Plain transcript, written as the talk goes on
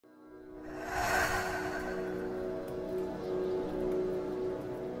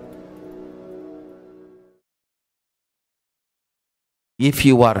If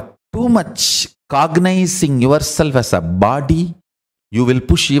you are too much cognizing yourself as a body, you will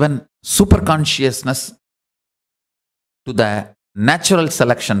push even superconsciousness to the natural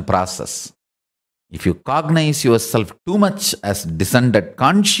selection process. If you cognize yourself too much as descended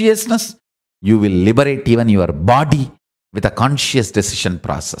consciousness, you will liberate even your body with a conscious decision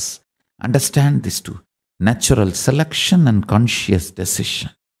process. Understand these two: natural selection and conscious decision.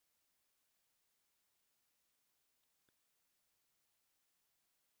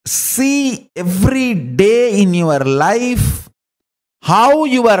 See every day in your life how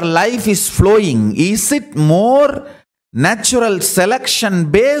your life is flowing. Is it more natural selection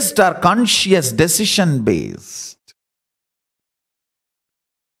based or conscious decision based?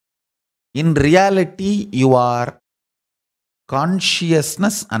 In reality, you are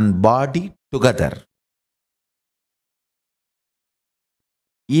consciousness and body together.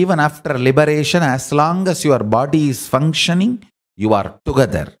 Even after liberation, as long as your body is functioning, you are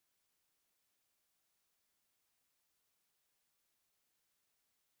together.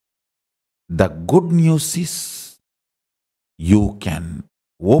 The good news is you can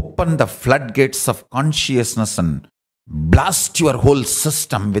open the floodgates of consciousness and blast your whole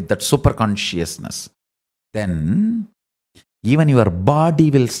system with that super consciousness. Then even your body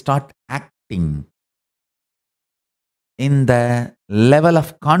will start acting in the level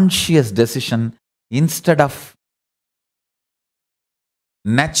of conscious decision instead of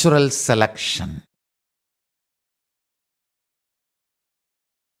natural selection.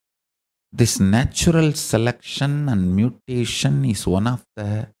 This natural selection and mutation is one of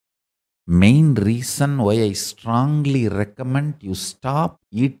the main reason why I strongly recommend you stop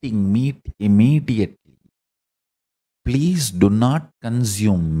eating meat immediately. Please do not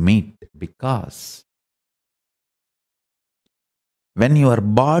consume meat, because when your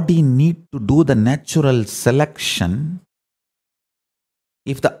body needs to do the natural selection,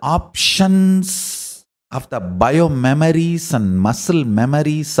 if the options of the biomemories and muscle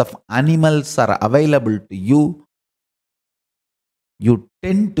memories of animals are available to you, you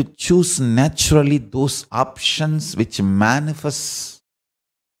tend to choose naturally those options which manifest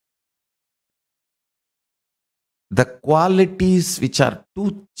the qualities which are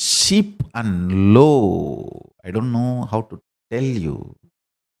too cheap and low. I don't know how to tell you.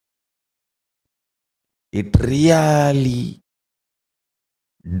 It really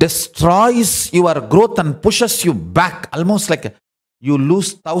destroys your growth and pushes you back, almost like you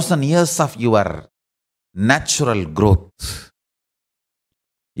lose 1,000 years of your natural growth.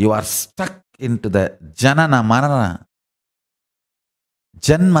 You are stuck into the janana, marana,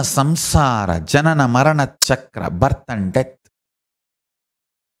 janmas, samsara, janana, marana, chakra, birth and death.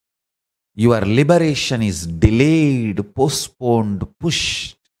 Your liberation is delayed, postponed,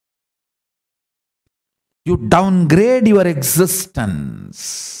 pushed. You downgrade your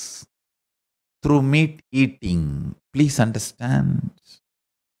existence through meat eating. Please understand.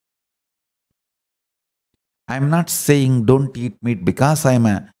 I am not saying don't eat meat because I am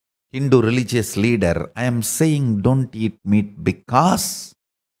a Hindu religious leader. I am saying don't eat meat because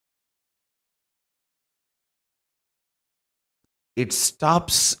it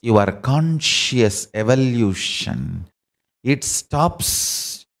stops your conscious evolution. It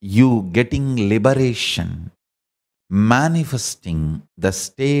stops you getting liberation, manifesting the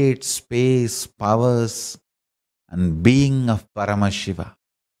state, space, powers, and being of Paramashiva.